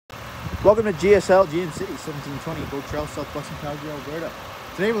Welcome to GSL GM City, 1720 Boat Trail, southwestern Calgary, Alberta.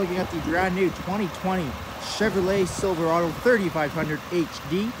 Today we're looking at the brand new 2020 Chevrolet Silverado 3500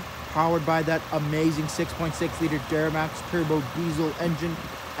 HD, powered by that amazing 6.6 liter Duramax turbo diesel engine,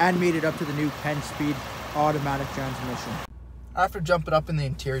 and made it up to the new 10-speed automatic transmission. After jumping up in the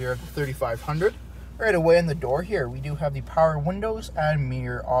interior of the 3500, right away in the door here, we do have the power windows and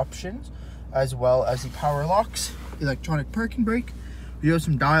mirror options, as well as the power locks, electronic parking brake. We have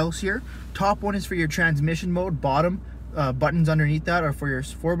some dials here. Top one is for your transmission mode. Bottom buttons underneath that are for your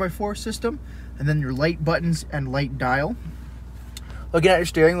 4x4 system. And then your light buttons and light dial. Looking at your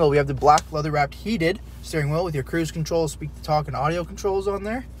steering wheel, we have the black leather-wrapped heated steering wheel with your cruise control, speak to talk, and audio controls on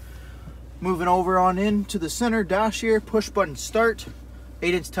there. Moving over on into the center dash here, push button start.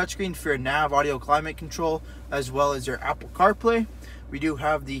 8-inch touchscreen for your nav, audio, climate control, as well as your Apple CarPlay. We do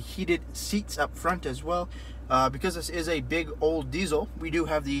have the heated seats up front as well. Because this is a big old diesel, we do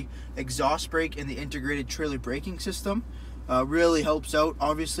have the exhaust brake and the integrated trailer braking system. Really helps out,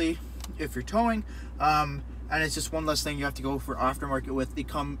 obviously, if you're towing. And it's just one less thing you have to go for aftermarket with. They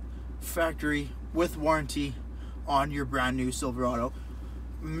come factory with warranty on your brand new Silverado.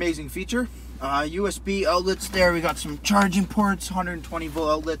 Amazing feature. USB outlets there. We got some charging ports, 120 volt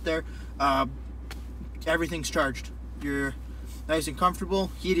outlet there. Everything's charged. You're nice and comfortable,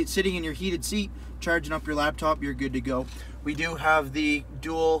 heated, sitting in your heated seat, charging up your laptop, you're good to go. We do have the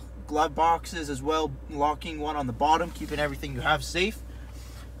dual glove boxes as well, locking one on the bottom, keeping everything you have safe.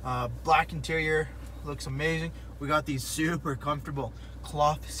 Black interior, looks amazing. We got these super comfortable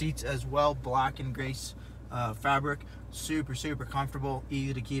cloth seats as well, black and gray fabric. Super comfortable,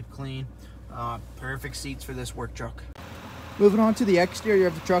 easy to keep clean. Perfect seats for this work truck. Moving on to the exterior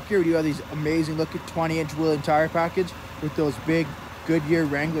of the truck here, we do have these amazing looking 20-inch wheel and tire package with those big Goodyear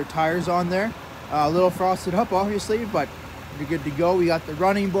Wrangler tires on there. A little frosted up, obviously, but you're good to go. We got the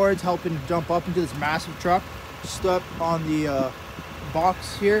running boards helping to jump up into this massive truck. Just up on the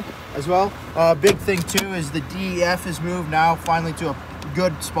box here as well. Big thing too is the DEF is moved now finally to a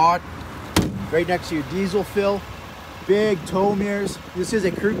good spot right next to your diesel fill. Big tow mirrors. This is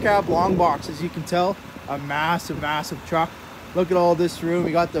a crew cab long box, as you can tell. A massive truck. Look at all this room.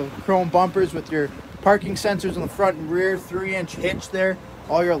 We got the chrome bumpers with your parking sensors on the front and rear, 3-inch hitch there,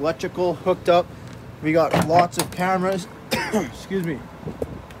 all your electrical hooked up. We got lots of cameras. Excuse me.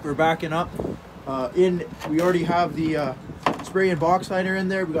 We're backing up. We already have the spray and box liner in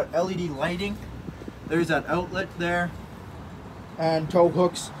there. We got LED lighting. There's that outlet there, and tow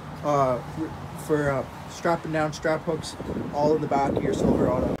hooks for strapping down strap hooks, all in the back of your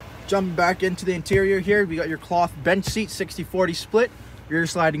Silverado. Jumping back into the interior here, we got your cloth bench seat, 60/40 split. Rear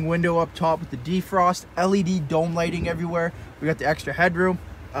sliding window up top with the defrost, LED dome lighting everywhere. We got the extra headroom.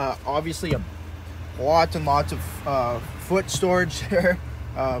 Obviously, lots and lots of foot storage there.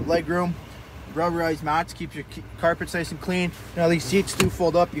 Leg room, rubberized mats, keeps your carpets nice and clean. Now these seats do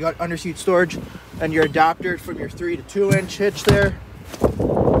fold up. You got underseat storage and your adapter from your 3 to 2-inch hitch there.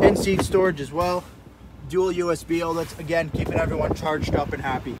 In-seat storage as well. Dual USB outlets, again, keeping everyone charged up and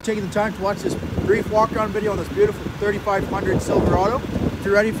happy. Taking the time to watch this brief walk-around video on this beautiful 3500 Silverado. If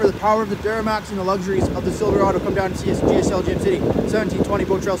you're ready for the power of the Duramax and the luxuries of the Silverado, come down and see us at GSL GM City, 1720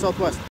 Boat Trail Southwest.